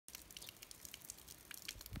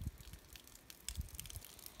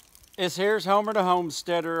Here's Homer the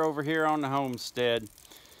Homesteader over here on the homestead.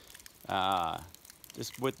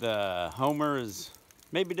 Just with the Homer is,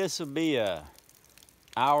 maybe this will be a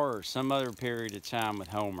hour or some other period of time with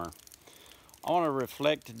Homer. I want to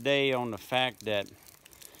reflect today on the fact that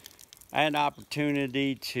I had an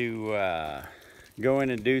opportunity to go in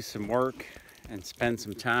and do some work and spend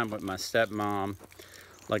some time with my stepmom.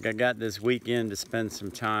 Like I got this weekend to spend some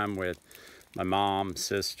time with my mom,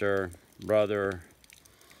 sister, brother,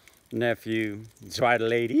 nephew, Dwight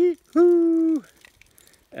lady, woo,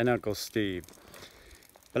 and Uncle Steve.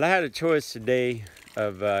 But I had a choice today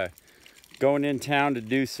of going in town to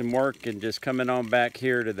do some work and just coming on back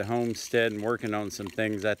here to the homestead and working on some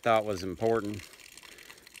things I thought was important,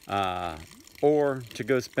 or to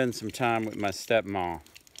go spend some time with my stepmom.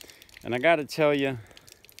 And I got to tell you,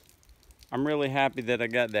 I'm really happy that I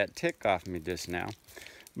got that tick off me just now.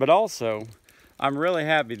 But also, I'm really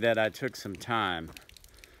happy that I took some time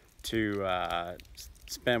to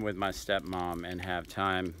spend with my stepmom and have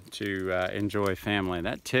time to enjoy family.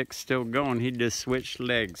 That tick's still going. He just switched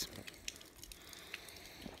legs.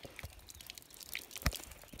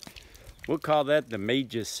 We'll call that the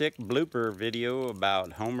Made You Sick blooper video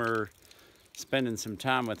about Homer spending some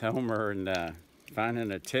time with Homer and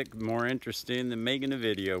finding a tick more interesting than making a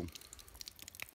video.